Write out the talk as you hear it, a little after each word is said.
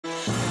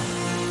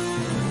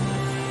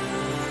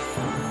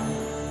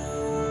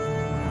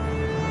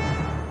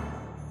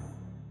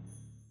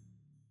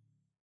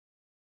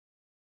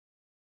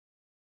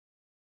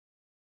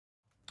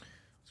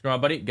What's going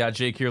on, buddy? Got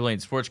Jake here, Lane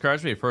Sports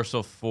Cards. We have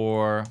personal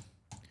for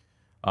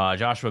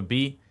Joshua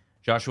B.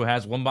 Joshua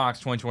has one box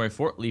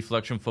 2024 Leaf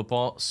Electrum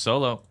Football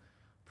Solo.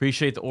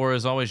 Appreciate the order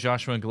as always,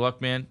 Joshua, and good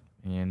luck, man.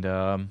 And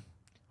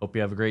hope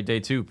you have a great day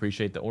too.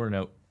 Appreciate the order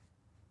note.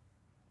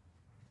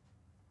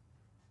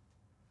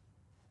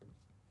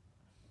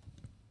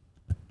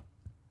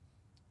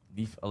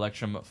 Leaf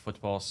Electrum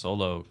Football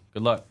Solo.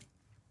 Good luck.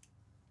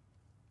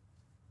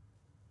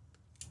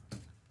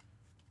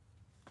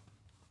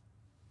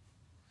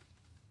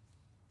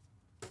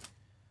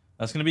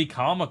 That's going to be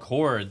Kyle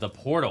McCord, the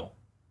Portal.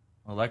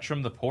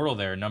 Electrum, the Portal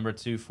there, number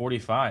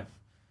 245.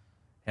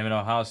 Him at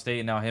Ohio State,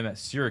 and now him at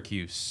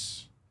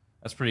Syracuse.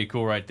 That's pretty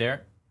cool right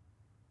there.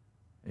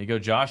 There you go,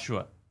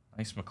 Joshua.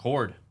 Nice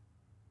McCord.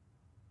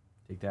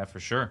 Take that for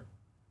sure.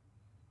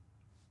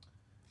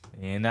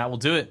 And that will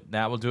do it.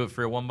 That will do it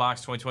for your one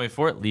box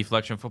 2024 Leaf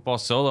Electrum Football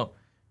Solo.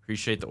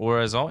 Appreciate the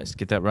order as always.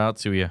 Get that route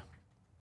to you.